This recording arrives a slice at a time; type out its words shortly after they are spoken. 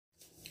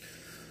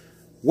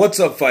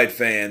What's up, fight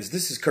fans?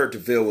 This is Kurt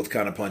DeVille with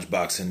Counter Punch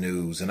Boxing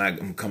News, and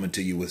I'm coming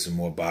to you with some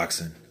more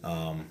boxing.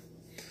 I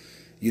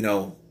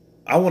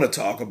want to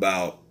talk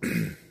about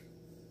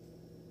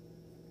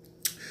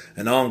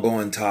an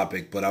ongoing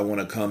topic, but I want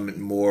to come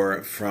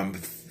more from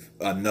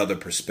another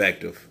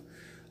perspective.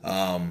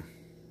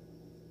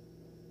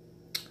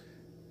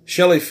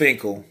 Shelly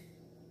Finkel,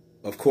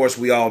 of course,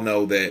 we all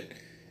know that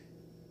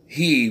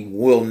he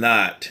will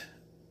not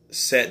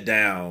sit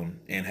down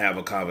and have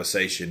a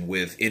conversation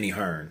with any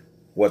Hearn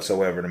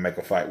whatsoever to make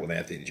a fight with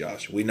Anthony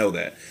Joshua. We know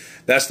that.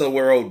 That's the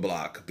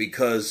roadblock,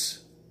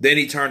 because then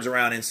he turns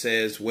around and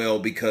says, well,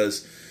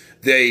 because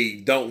they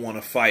don't want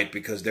to fight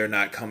because they're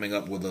not coming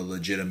up with a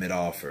legitimate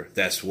offer.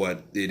 That's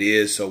what it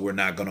is, so we're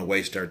not going to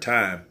waste our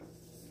time.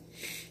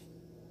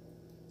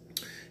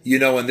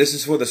 And this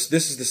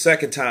is the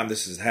second time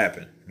this has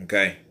happened,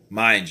 okay?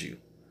 Mind you.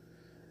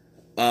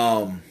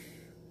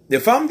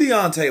 If I'm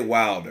Deontay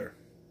Wilder,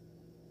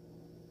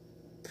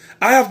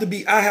 I have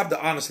to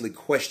honestly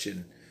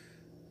question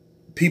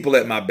people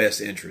at my best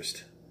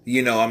interest.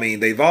 They've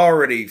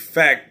already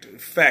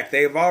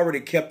they've already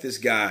kept this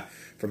guy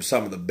from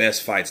some of the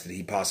best fights that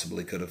he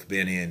possibly could have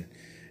been in.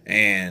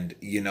 And,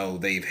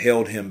 they've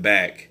held him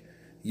back,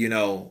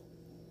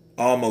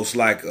 almost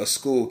like a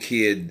school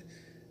kid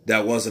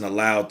that wasn't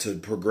allowed to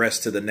progress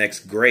to the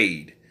next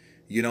grade.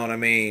 You know what I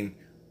mean?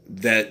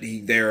 That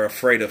they're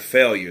afraid of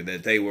failure,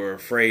 that they were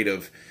afraid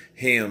of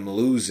him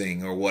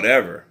losing or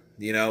whatever,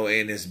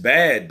 and it's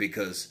bad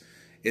because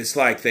it's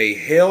like they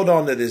held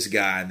on to this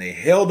guy and they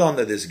held on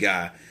to this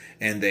guy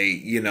and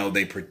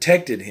they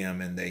protected him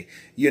and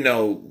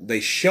they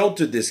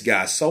sheltered this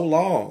guy so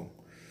long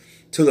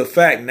to the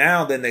fact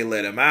now then they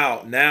let him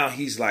out. Now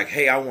he's like,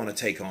 hey, I want to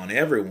take on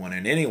everyone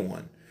and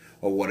anyone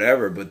or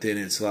whatever. But then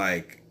it's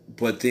like,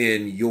 but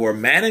then your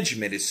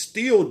management is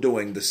still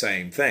doing the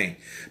same thing.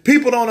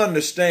 People don't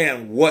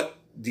understand what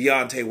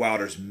Deontay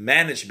Wilder's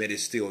management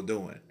is still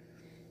doing.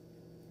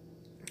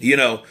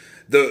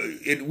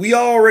 We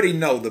already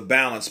know the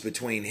balance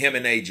between him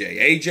and AJ.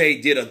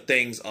 AJ did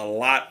things a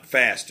lot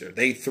faster.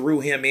 They threw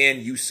him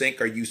in, you sink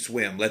or you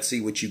swim. Let's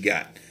see what you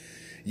got.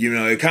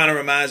 It kind of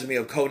reminds me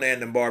of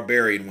Conan the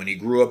Barbarian when he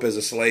grew up as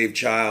a slave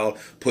child,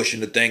 pushing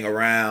the thing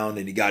around,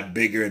 and he got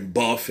bigger and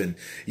buff. And,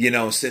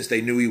 since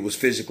they knew he was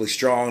physically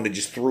strong, they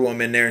just threw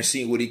him in there and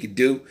see what he could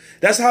do.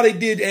 That's how they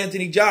did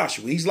Anthony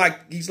Joshua. He's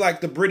like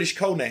the British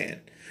Conan,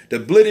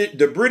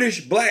 the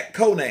British black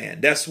Conan.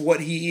 That's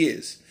what he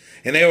is.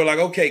 And they were like,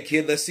 okay,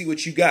 kid, let's see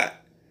what you got.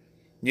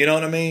 You know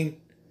what I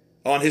mean?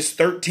 On his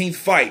 13th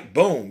fight,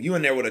 boom, you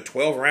in there with a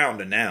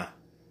 12-rounder now.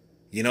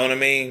 You know what I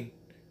mean?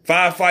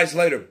 5 fights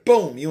later,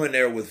 boom, you in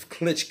there with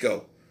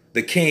Klitschko,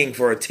 the king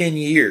for 10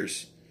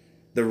 years,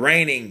 the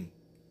reigning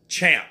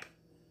champ.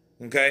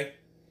 Okay?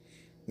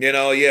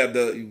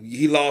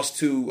 He lost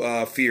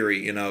to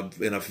Fury in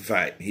a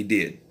fight. He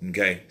did.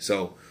 Okay?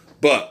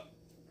 But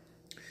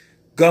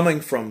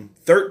coming from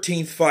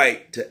 13th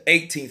fight to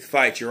 18th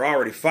fight, you're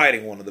already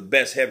fighting one of the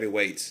best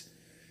heavyweights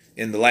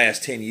in the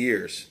last 10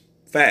 years.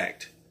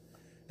 Fact.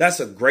 That's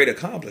a great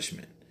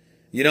accomplishment.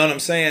 You know what I'm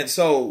saying?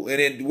 So, and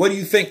then what do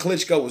you think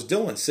Klitschko was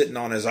doing? Sitting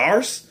on his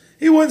arse?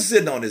 He wasn't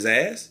sitting on his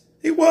ass.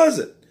 He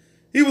wasn't.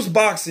 He was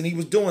boxing. He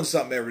was doing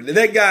something every day.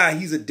 That guy,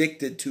 he's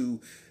addicted to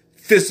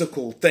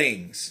physical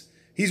things.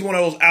 He's one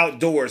of those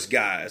outdoors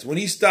guys. When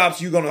he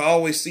stops, you're going to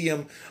always see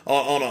him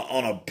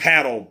on a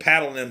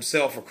paddling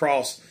himself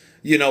across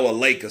a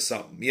lake or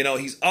something.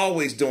 He's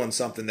always doing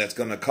something that's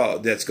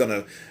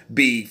gonna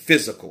be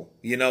physical.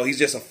 He's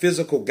just a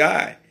physical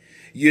guy.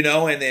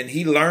 And then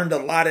he learned a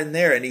lot in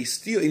there, and he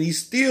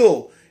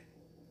still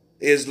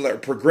is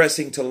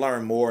progressing to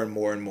learn more and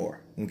more and more.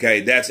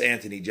 Okay, that's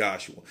Anthony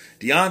Joshua.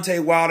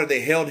 Deontay Wilder,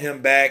 they held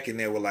him back, and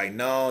they were like,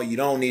 no, you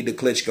don't need the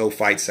Klitschko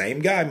fight. Same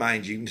guy,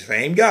 mind you,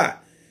 same guy.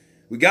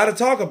 We got to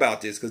talk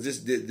about this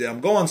because I'm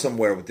going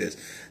somewhere with this.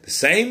 The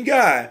same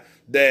guy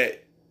that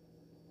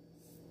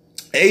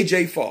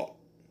AJ fought.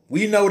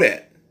 We know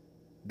that.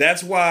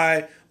 That's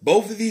why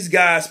both of these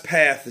guys'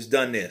 path has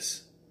done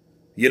this.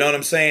 You know what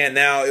I'm saying?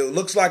 Now, it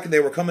looks like they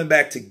were coming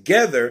back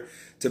together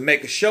to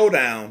make a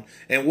showdown.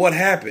 And what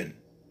happened?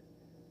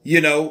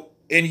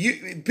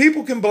 And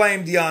people can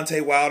blame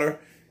Deontay Wilder.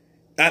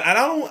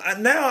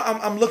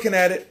 I'm looking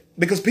at it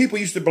because people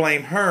used to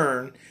blame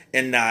Hearn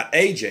and not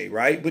AJ,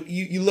 right? But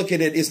you look at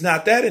it, it's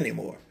not that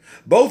anymore.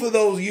 Both of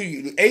those,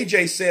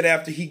 AJ said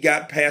after he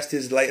got past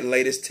his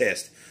latest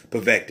test,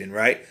 Pavectin,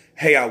 right?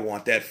 Hey, I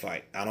want that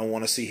fight. I don't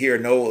want to see here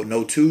no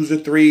 2s or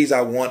 3s.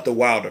 I want the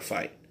Wilder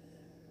fight.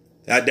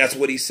 That's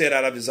what he said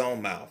out of his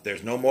own mouth.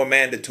 There's no more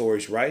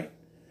mandatories, right?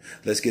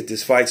 Let's get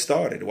this fight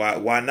started.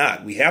 Why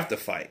not? We have to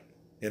fight.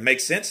 It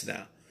makes sense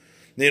now.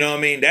 You know what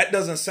I mean? That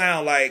doesn't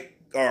sound like,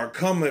 or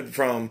coming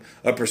from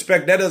a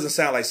perspective, that doesn't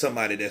sound like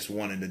somebody that's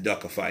wanting to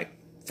duck a fight,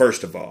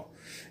 first of all.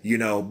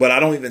 But I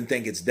don't even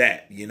think it's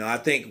that. I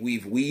think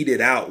we've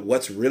weeded out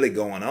what's really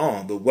going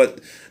on. But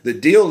what the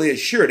deal is,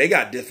 sure, they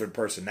got different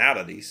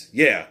personalities.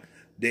 Yeah.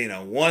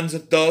 One's a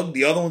thug,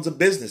 the other one's a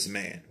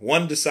businessman.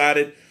 One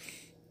decided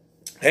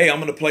Hey,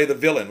 I'm going to play the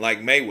villain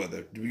like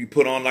Mayweather. You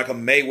put on like a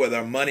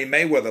Mayweather, Money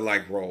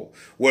Mayweather-like role.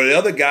 Where the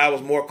other guy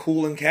was more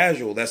cool and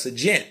casual. That's a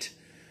gent.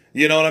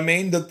 You know what I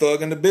mean? The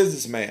thug and the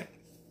businessman.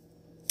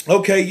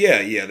 Okay,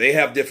 yeah, they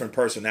have different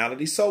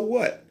personalities. So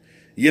what?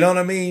 You know what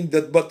I mean?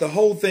 But the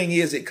whole thing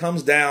is it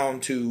comes down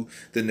to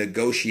the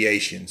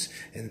negotiations.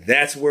 And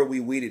that's where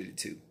we weeded it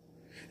to.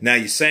 Now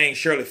you're saying,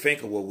 Shirley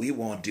Finkel, well, we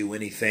won't do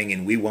anything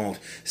and we won't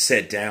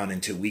sit down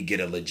until we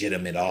get a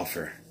legitimate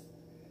offer.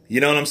 You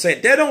know what I'm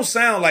saying? That don't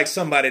sound like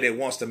somebody that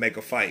wants to make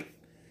a fight.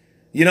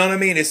 You know what I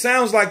mean? It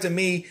sounds like to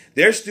me,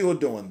 they're still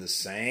doing the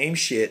same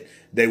shit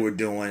they were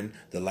doing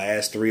the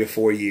last 3 or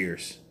 4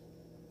 years.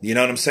 You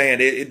know what I'm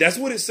saying? That's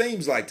what it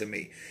seems like to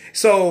me.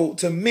 So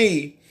to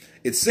me,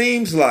 it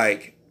seems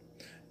like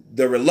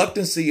the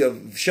reluctancy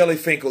of Shelley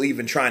Finkel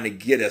even trying to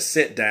get a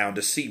sit down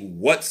to see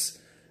what's,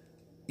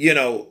 you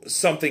know,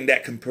 something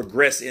that can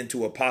progress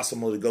into a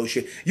possible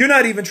negotiation. You're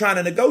not even trying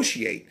to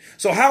negotiate.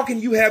 So how can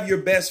you have your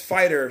best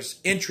fighter's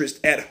interest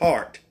at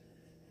heart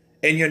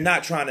and you're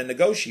not trying to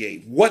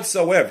negotiate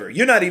whatsoever?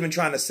 You're not even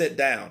trying to sit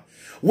down.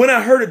 When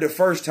I heard it the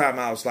first time,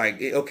 I was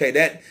like, okay,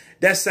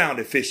 that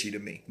sounded fishy to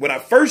me. When I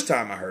first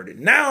time I heard it,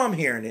 now I'm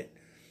hearing it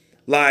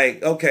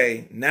like,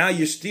 okay, now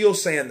you're still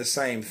saying the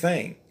same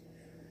thing.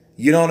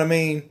 You know what I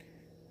mean?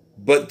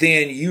 But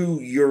then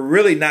you're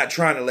really not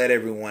trying to let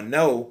everyone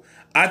know.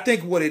 I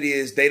think what it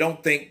is, I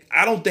don't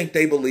think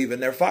they believe in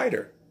their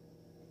fighter.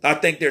 I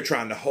think they're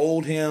trying to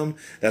hold him.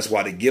 That's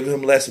why they give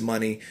him less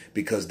money,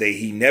 because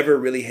he never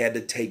really had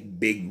to take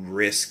big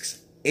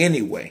risks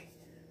anyway.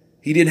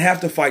 He didn't have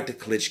to fight the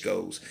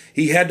Klitschko's.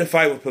 He had to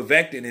fight with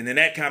Povetkin, and then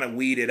that kind of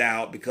weeded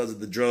out because of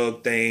the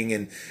drug thing.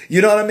 And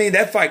you know what I mean?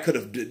 That fight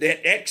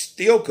that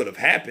still could have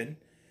happened.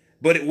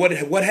 But what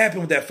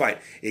happened with that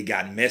fight? It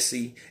got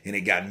messy, and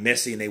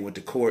they went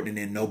to court, and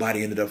then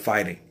nobody ended up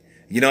fighting.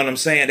 You know what I'm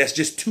saying? That's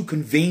just too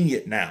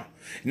convenient now.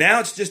 Now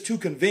it's just too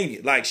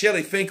convenient. Like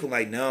Shelley Finkel,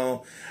 like,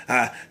 no,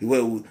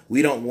 well,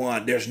 we don't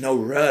want, there's no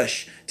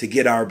rush to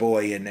get our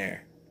boy in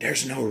there.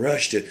 There's no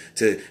rush to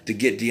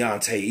get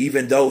Deontay.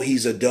 Even though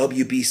he's a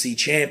WBC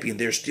champion,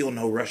 there's still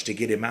no rush to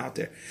get him out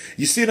there.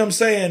 You see what I'm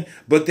saying?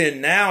 But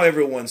then now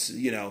everyone's,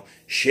 you know,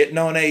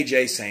 shitting on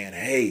AJ, saying,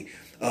 hey,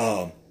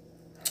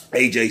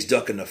 AJ's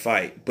ducking the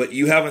fight. But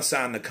you haven't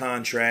signed the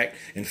contract,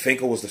 and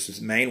Finkel was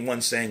the main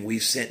one saying,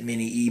 we've sent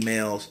many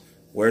emails.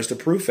 Where's the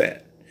proof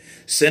at?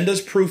 Send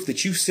us proof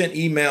that you sent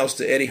emails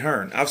to Eddie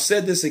Hearn. I've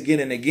said this again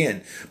and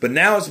again, but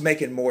now it's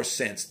making more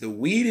sense.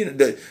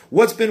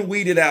 What's been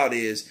weeded out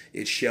it's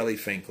Shelley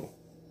Finkel.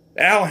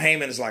 Al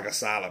Heyman is like a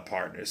solid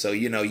partner, so,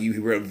 you know,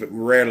 you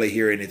rarely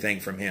hear anything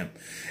from him.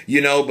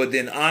 You know, but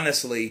then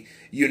honestly,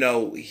 you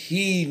know,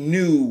 he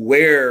knew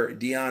where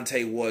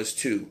Deontay was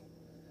too.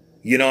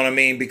 You know what I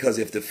mean? Because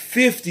if the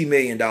 $50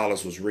 million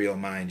was real,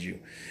 mind you,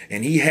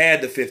 and he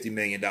had the $50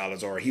 million,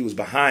 or he was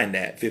behind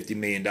that $50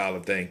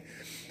 million thing,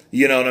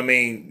 you know what I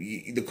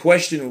mean? The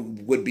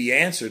question would be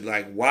answered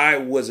like, why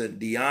wasn't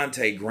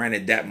Deontay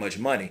granted that much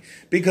money?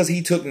 Because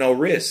he took no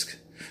risk.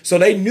 So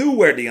they knew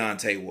where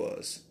Deontay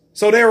was.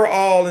 So they were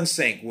all in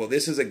sync. Well,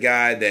 this is a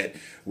guy that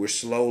we're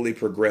slowly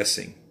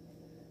progressing.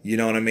 You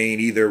know what I mean?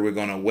 Either we're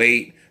going to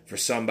wait for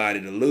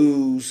somebody to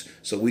lose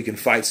so we can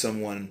fight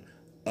someone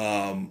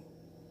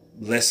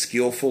less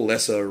skillful,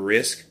 less of a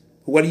risk.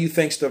 What do you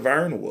think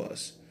Stavern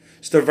was?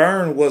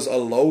 Stavern was a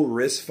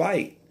low-risk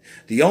fight.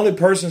 The only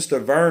person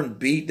Stavern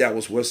beat that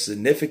was worth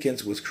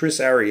significance was Chris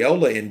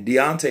Arreola, and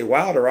Deontay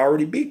Wilder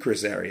already beat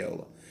Chris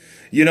Arreola.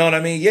 You know what I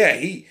mean? Yeah,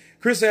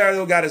 Chris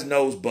Arreola got his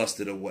nose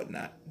busted or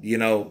whatnot, you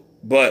know,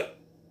 but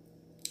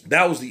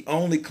that was the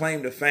only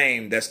claim to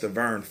fame that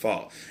Stavern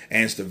fought.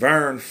 And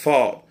Stavern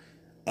fought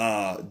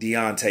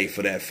Deontay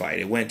for that fight.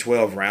 It went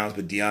 12 rounds,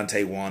 but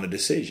Deontay won a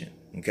decision,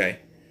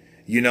 okay?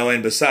 You know,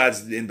 and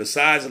besides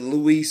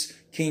Luis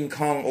King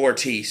Kong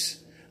Ortiz,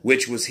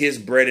 which was his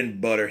bread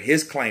and butter,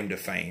 his claim to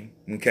fame,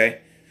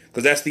 okay?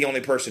 Because that's the only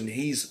person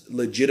he's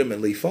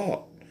legitimately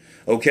fought,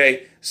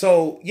 okay?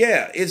 So,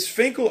 yeah, it's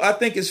Finkel. I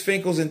think it's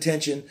Finkel's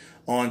intention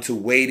on to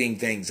waiting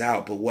things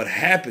out. But what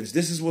happens,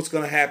 this is what's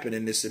going to happen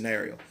in this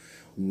scenario.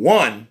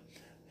 One,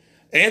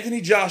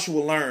 Anthony Joshua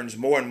learns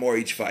more and more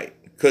each fight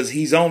because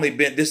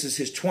this is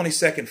his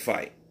 22nd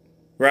fight,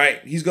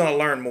 right? He's going to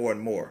learn more and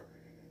more,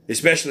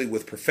 especially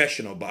with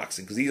professional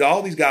boxing, because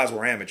all these guys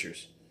were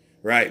amateurs,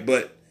 right?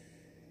 But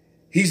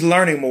he's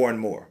learning more and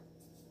more,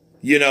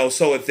 you know.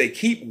 So if they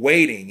keep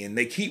waiting,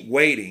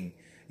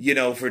 you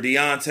know, for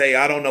Deontay,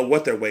 I don't know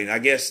what they're waiting. I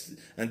guess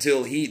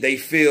until they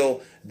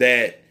feel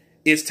that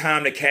it's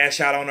time to cash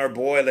out on our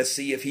boy. Let's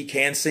see if he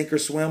can sink or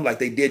swim like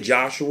they did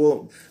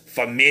Joshua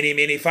for many,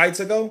 many fights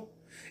ago.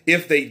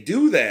 If they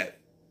do that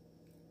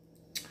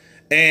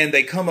and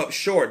they come up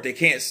short, they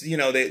can't, you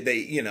know,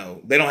 they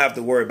don't have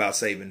to worry about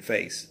saving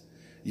face.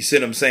 You see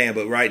what I'm saying?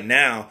 But right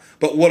now,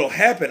 but what'll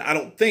happen, I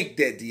don't think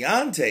that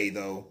Deontay,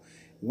 though,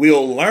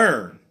 will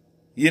learn.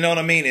 You know what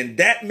I mean? In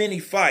that many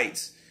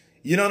fights,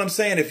 you know what I'm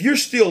saying? If you're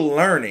still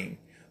learning,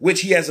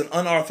 which he has an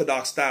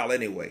unorthodox style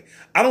anyway,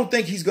 I don't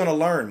think he's going to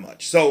learn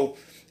much. So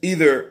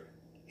either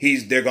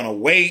they're going to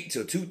wait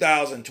till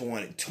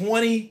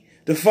 2020,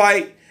 to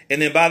fight.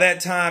 And then by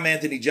that time,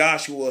 Anthony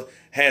Joshua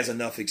has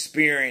enough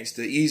experience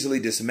to easily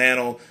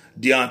dismantle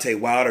Deontay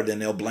Wilder. Then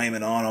they'll blame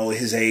it on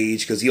his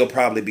age, because he'll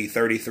probably be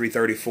 33,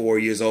 34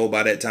 years old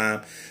by that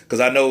time.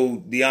 Because I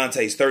know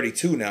Deontay's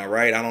 32 now,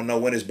 right? I don't know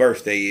when his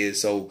birthday is.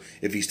 So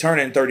if he's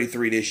turning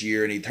 33 this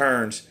year and he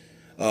turns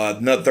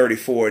not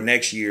 34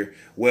 next year,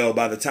 well,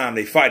 by the time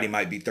they fight, he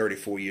might be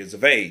 34 years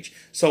of age.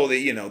 So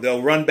that,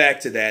 they'll run back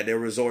to that. They'll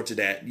resort to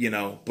that,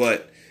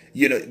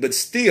 but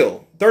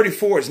still,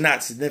 34 is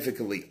not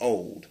significantly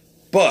old.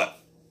 But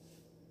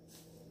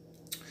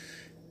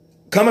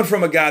coming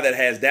from a guy that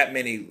has that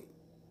many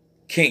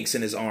kinks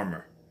in his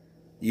armor,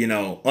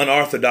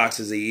 unorthodox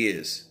as he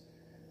is,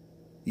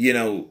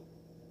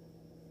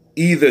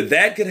 either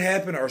that could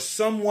happen, or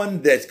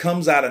someone that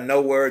comes out of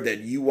nowhere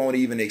that you won't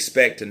even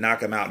expect to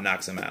knock him out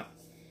knocks him out.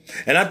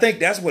 And I think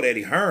that's what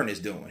Eddie Hearn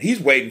is doing. He's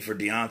waiting for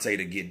Deontay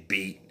to get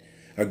beat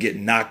or get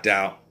knocked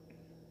out,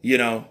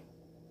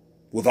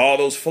 with all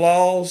those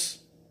flaws.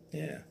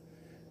 Yeah.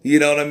 You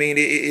know what I mean?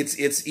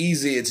 It's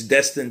easy. It's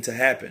destined to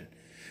happen.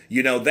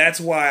 That's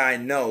why I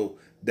know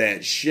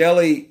that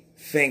Shelley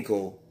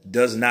Finkel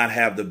does not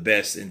have the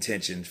best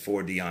intentions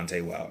for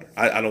Deontay Wilder.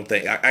 I don't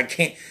think, I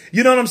can't,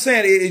 you know what I'm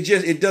saying?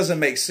 It doesn't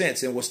make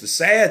sense. And what's the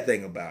sad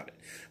thing about it?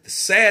 The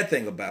sad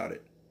thing about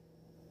it,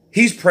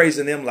 he's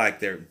praising them like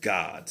they're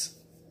gods.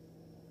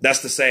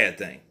 That's the sad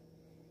thing.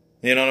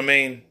 You know what I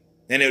mean?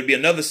 And it would be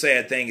another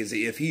sad thing is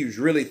if he was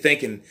really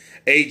thinking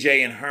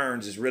AJ and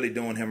Hearns is really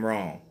doing him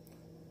wrong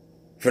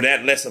for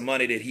that less of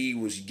money that he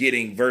was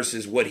getting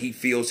versus what he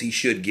feels he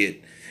should get,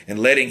 and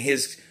letting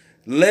his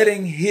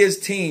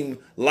team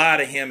lie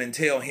to him and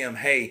tell him,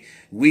 hey,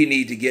 we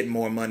need to get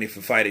more money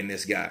for fighting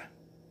this guy.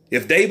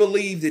 If they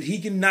believed that he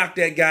can knock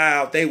that guy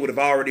out, they would have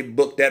already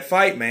booked that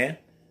fight, man.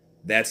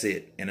 That's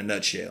it in a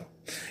nutshell.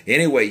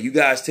 Anyway, you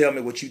guys tell me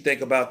what you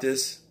think about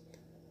this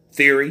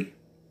theory.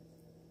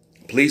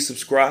 Please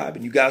subscribe,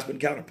 and you guys been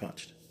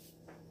counterpunched.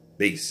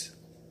 Peace.